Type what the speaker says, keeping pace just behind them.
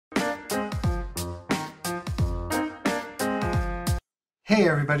Hey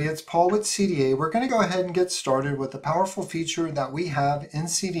everybody, it's Paul with CDA. We're going to go ahead and get started with a powerful feature that we have in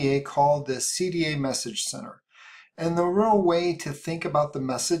CDA called the Cda Message Center. And the real way to think about the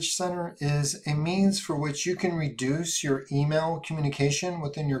Message Center is a means for which you can reduce your email communication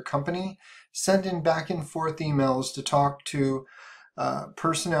within your company, sending back and forth emails to talk to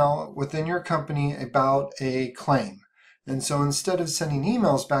personnel within your company about a claim. And so instead of sending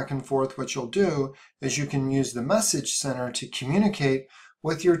emails back and forth, what you'll do is you can use the Message Center to communicate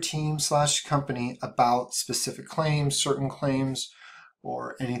with your team/company about specific claims, certain claims,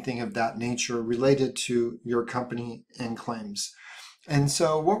 or anything of that nature related to your company and claims. And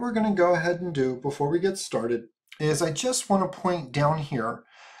so what we're going to go ahead and do before we get started is I just want to point down here,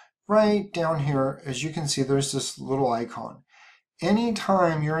 right down here, as you can see, there's this little icon.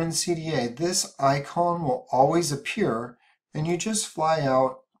 Anytime you're in CDA, this icon will always appear, and you just fly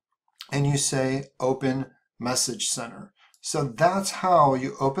out and you say Open Message Center. So that's how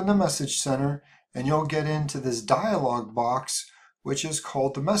you open the Message Center, and you'll get into this dialog box, which is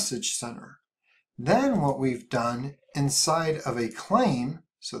called the Message Center. Then what we've done inside of a claim,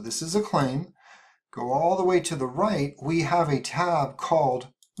 so this is a claim, go all the way to the right, we have a tab called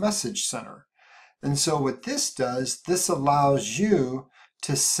Message Center. And so what this does, this allows you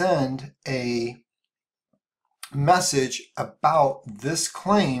to send a message about this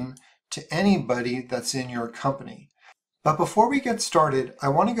claim to anybody that's in your company. But before we get started, I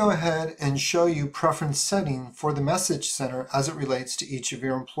want to go ahead and show you preference setting for the Message Center as it relates to each of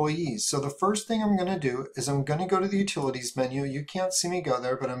your employees. So the first thing I'm going to do is I'm going to go to the Utilities menu. You can't see me go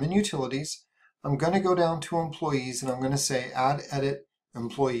there, but I'm in Utilities. I'm going to go down to Employees, and I'm going to say Add Edit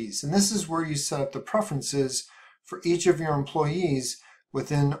Employees. And this is where you set up the preferences for each of your employees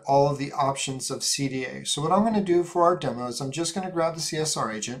within all of the options of CDA. So what I'm going to do for our demo is I'm just going to grab the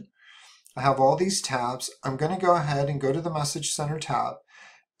CSR agent. I have all these tabs. I'm going to go ahead and go to the Message Center tab,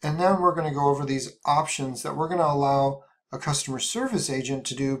 and then we're going to go over these options that we're going to allow a customer service agent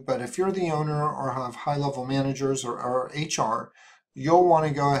to do. But if you're the owner or have high-level managers or HR, you'll want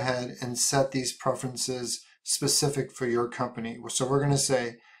to go ahead and set these preferences specific for your company. So we're going to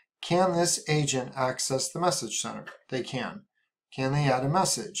say, can this agent access the Message Center? They can. Can they add a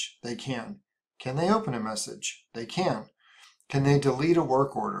message? They can. Can they open a message? They can. Can they delete a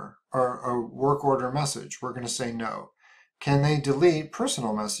work order or a work order message? We're going to say no. Can they delete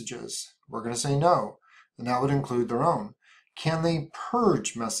personal messages? We're going to say no, and that would include their own. Can they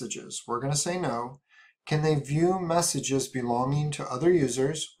purge messages? We're going to say no. Can they view messages belonging to other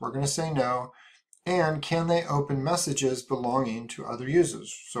users? We're going to say no. And can they open messages belonging to other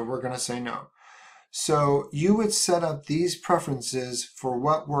users? So we're going to say no. So you would set up these preferences for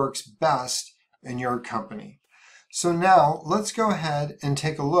what works best in your company. So now let's go ahead and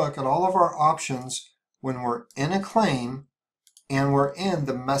take a look at all of our options when we're in a claim and we're in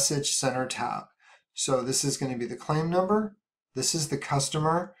the Message Center tab. So this is going to be the claim number. This is the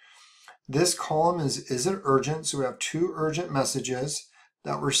customer. This column is it urgent? So we have 2 urgent messages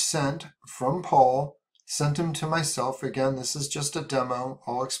that were sent from Paul, sent them to myself. Again, this is just a demo.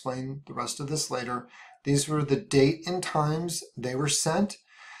 I'll explain the rest of this later. These were the date and times they were sent.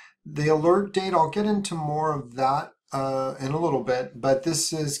 The alert date, I'll get into more of that in a little bit, but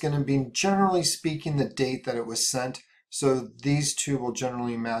this is going to be, generally speaking, the date that it was sent. So these two will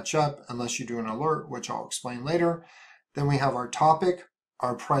generally match up unless you do an alert, which I'll explain later. Then we have our topic.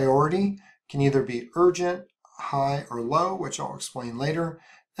 Our priority can either be urgent, high, or low, which I'll explain later.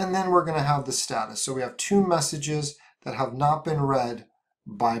 And then we're going to have the status. So we have 2 messages that have not been read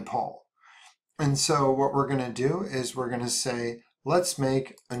by Paul. And so what we're going to do is we're going to say, let's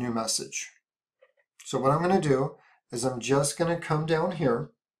make a new message. So what I'm going to do is I'm just going to come down here,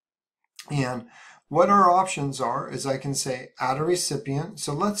 and what our options are is I can say add a recipient.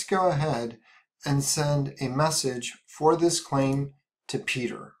 So let's go ahead and send a message for this claim to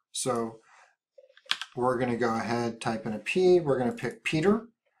Peter. So we're going to go ahead, type in a P, we're going to pick Peter,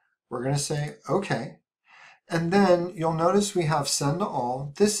 we're going to say okay, and then you'll notice we have send to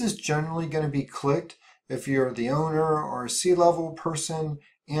all. This is generally going to be clicked if you're the owner or a C-level person,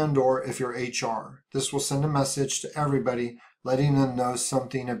 and or if you're HR. This will send a message to everybody letting them know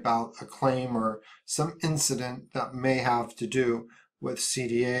something about a claim or some incident that may have to do with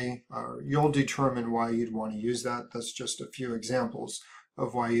CDA. You'll determine why you'd want to use that. That's just a few examples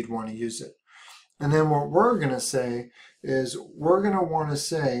of why you'd want to use it. And then what we're going to say is we're going to want to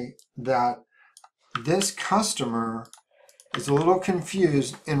say that this customer is a little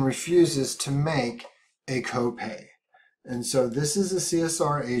confused and refuses to make a copay. And so this is a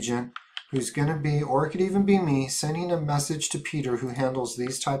CSR agent who's going to be, or it could even be me, sending a message to Peter who handles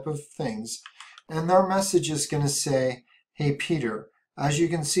these type of things. And their message is going to say, hey Peter, As you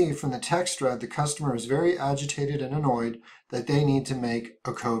can see from the text thread, the customer is very agitated and annoyed that they need to make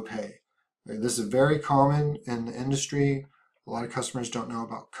a copay. This is very common in the industry. A lot of customers don't know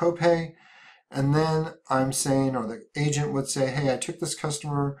about copay. And then I'm saying, or the agent would say, hey, I took this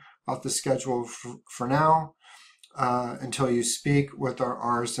customer off the schedule for now until you speak with our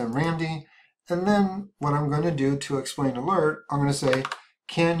RSM Randy. And then what I'm going to do to explain alert, I'm going to say,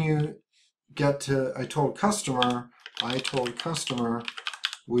 can you get to, I told customer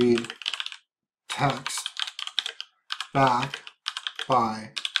we'd text back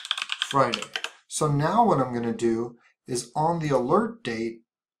by Friday. So now what I'm going to do is on the alert date,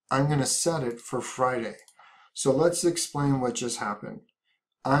 I'm going to set it for Friday. So let's explain what just happened.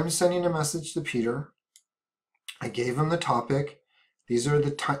 I'm sending a message to Peter. I gave him the topic. These are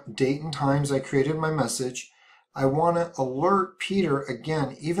the date and times I created my message. I want to alert Peter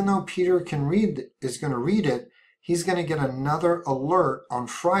again. Even though Peter is going to read it, he's going to get another alert on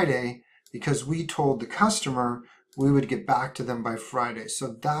Friday because we told the customer we would get back to them by Friday.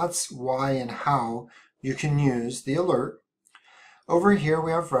 So that's why and how you can use the alert. Over here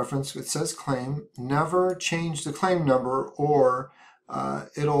we have reference. It says claim. Never change the claim number or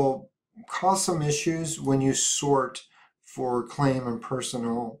it'll cause some issues when you sort for claim and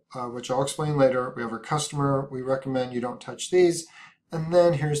personal, which I'll explain later. We have our customer. We recommend you don't touch these. And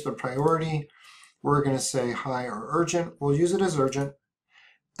then here's the priority. We're going to say high or urgent. We'll use it as urgent.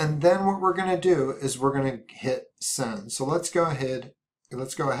 And then what we're going to do is we're going to hit send. So let's go ahead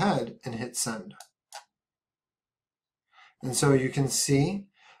and hit send. And so you can see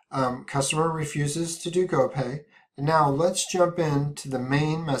customer refuses to do GoPay. And now let's jump into the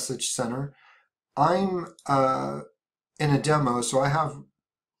main message center. I'm in a demo, so I have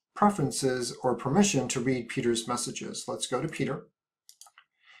preferences or permission to read Peter's messages. Let's go to Peter.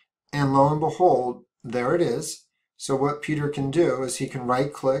 And lo and behold, there it is. So what Peter can do is he can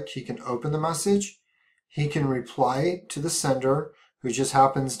right click, he can open the message, he can reply to the sender, who just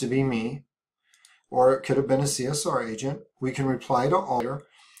happens to be me, or it could have been a CSR agent. We can reply to all.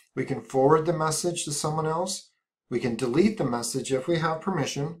 We can forward the message to someone else. We can delete the message if we have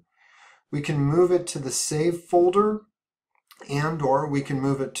permission. We can move it to the save folder and or we can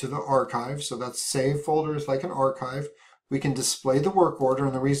move it to the archive. So that's save folder is like an archive. We can display the work order,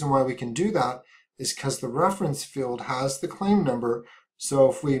 and the reason why we can do that is because the reference field has the claim number.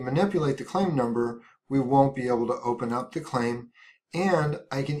 So if we manipulate the claim number, we won't be able to open up the claim. And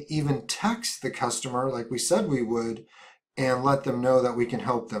I can even text the customer like we said we would and let them know that we can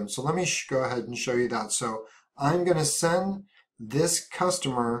help them. So let me go ahead and show you that. So I'm going to send this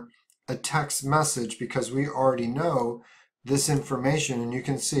customer a text message because we already know this information, and you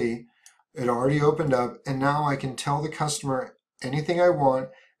can see it already opened up, and now I can tell the customer anything I want,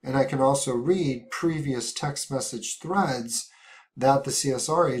 and I can also read previous text message threads that the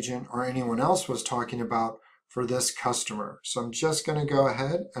CSR agent or anyone else was talking about for this customer. So I'm just going to go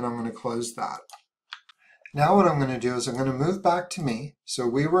ahead and I'm going to close that. Now what I'm going to do is I'm going to move back to me. So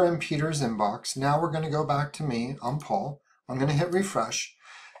we were in Peter's inbox. Now we're going to go back to me. I'm Paul. I'm going to hit refresh.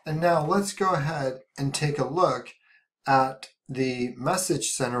 And now let's go ahead and take a look at the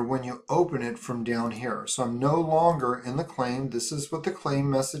message center when you open it from down here. So I'm no longer in the claim. This is what the claim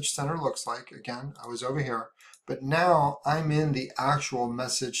message center looks like. Again, I was over here. But now I'm in the actual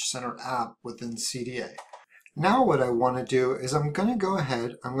message center app within CDA. Now what I want to do is I'm going to go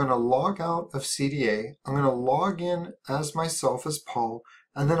ahead, I'm going to log out of CDA, I'm going to log in as myself as Paul,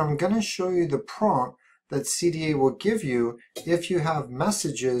 and then I'm going to show you the prompt that CDA will give you if you have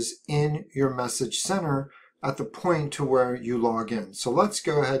messages in your message center at the point to where you log in. So let's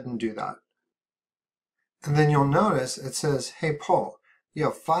go ahead and do that. And then you'll notice it says, hey Paul, you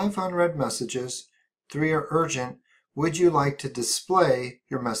have 5 unread messages, 3 are urgent. Would you like to display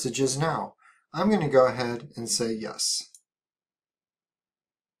your messages now? I'm going to go ahead and say yes.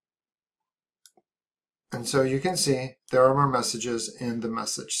 And so you can see there are more messages in the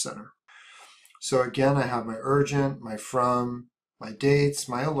message center. So again, I have my urgent, my from, my dates,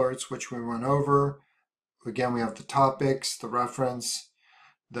 my alerts, which we went over. Again, we have the topics, the reference,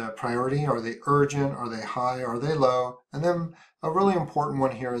 the priority. Are they urgent? Are they high? Are they low? And then a really important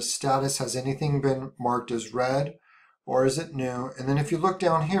one here is status. Has anything been marked as red? Or is it new? And then if you look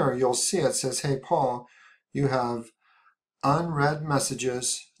down here, you'll see it says, hey, Paul, you have unread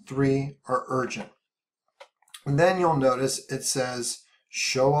messages, 3 are urgent. And then you'll notice it says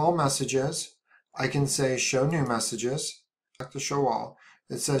show all messages. I can say show new messages, back to show all.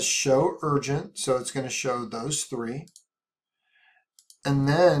 It says show urgent, so it's going to show those 3. And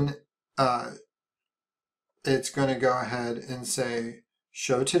then it's going to go ahead and say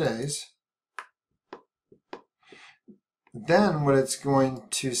show today's. Then what it's going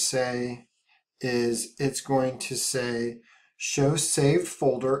to say is it's going to say show saved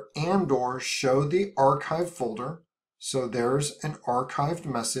folder and or show the archive folder. So there's an archived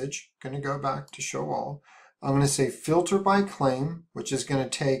message. I'm going to go back to show all. I'm going to say filter by claim, which is going to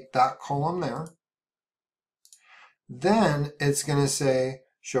take that column there. Then it's going to say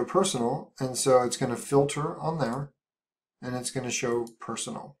show personal, and so it's going to filter on there, and it's going to show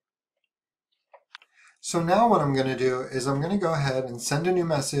personal. So now what I'm going to do is I'm going to go ahead and send a new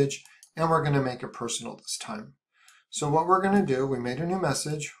message, and we're going to make it personal this time. So what we're going to do, we made a new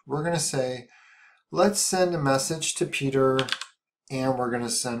message. We're going to say, let's send a message to Peter, and we're going to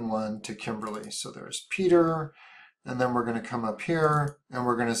send one to Kimberly. So there's Peter, and then we're going to come up here, and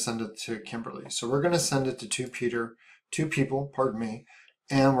we're going to send it to Kimberly. So we're going to send it to two people,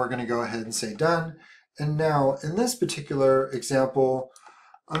 and we're going to go ahead and say done. And now in this particular example,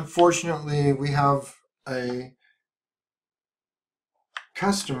 unfortunately, we have a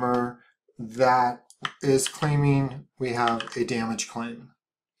customer that is claiming we have a damage claim.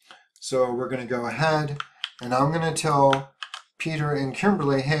 So we're going to go ahead and I'm going to tell Peter and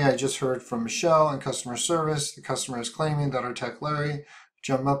Kimberly, hey, I just heard from Michelle in customer service. The customer is claiming that our tech Larry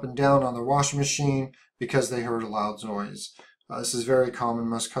jumped up and down on their washing machine because they heard a loud noise. This is very common.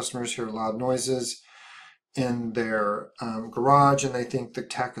 Most customers hear loud noises in their garage and they think the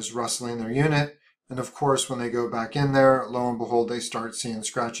tech is rustling their unit. And of course, when they go back in there, lo and behold, they start seeing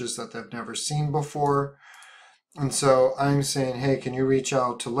scratches that they've never seen before. And so I'm saying, hey, can you reach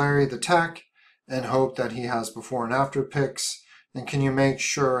out to Larry, the tech, and hope that he has before and after pics? And can you make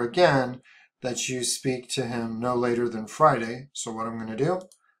sure, again, that you speak to him no later than Friday? So what I'm going to do,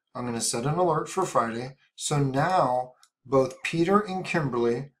 I'm going to set an alert for Friday. So now both Peter and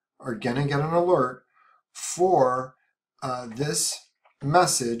Kimberly are going to get an alert for this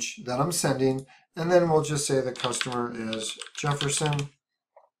message that I'm sending. And then we'll just say the customer is Jefferson,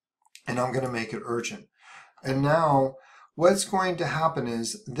 and I'm going to make it urgent. And now what's going to happen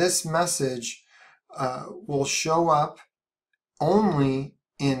is this message will show up only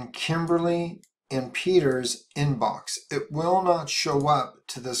in Kimberly and Peter's inbox. It will not show up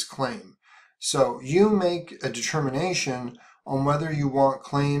to this claim. So you make a determination on whether you want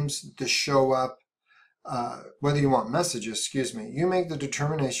claims to show up, whether you want messages, you make the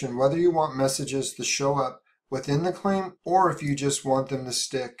determination whether you want messages to show up within the claim or if you just want them to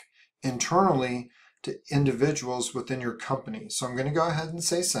stick internally to individuals within your company. So I'm going to go ahead and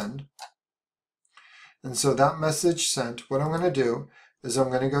say send. And so that message sent, what I'm going to do is I'm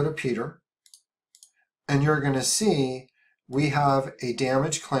going to go to Peter, and you're going to see we have a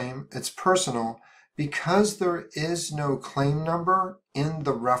damage claim. It's personal. Because there is no claim number in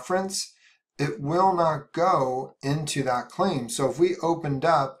the reference, it will not go into that claim. So if we opened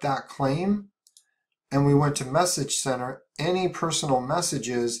up that claim and we went to Message Center, any personal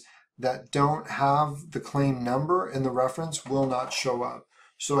messages that don't have the claim number in the reference will not show up.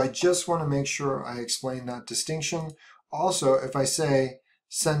 So I just want to make sure I explain that distinction. Also, if I say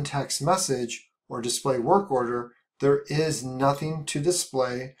send text message or display work order, there is nothing to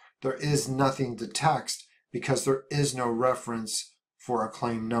display, there is nothing to text because there is no reference for a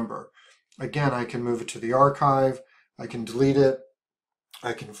claim number. Again, I can move it to the archive, I can delete it,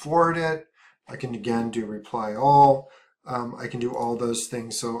 I can forward it, I can again do reply all, I can do all those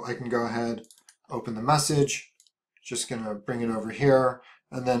things. So I can go ahead, open the message, just going to bring it over here,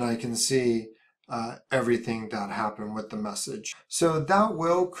 and then I can see everything that happened with the message. So that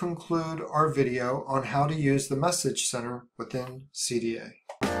will conclude our video on how to use the Message Center within CDA.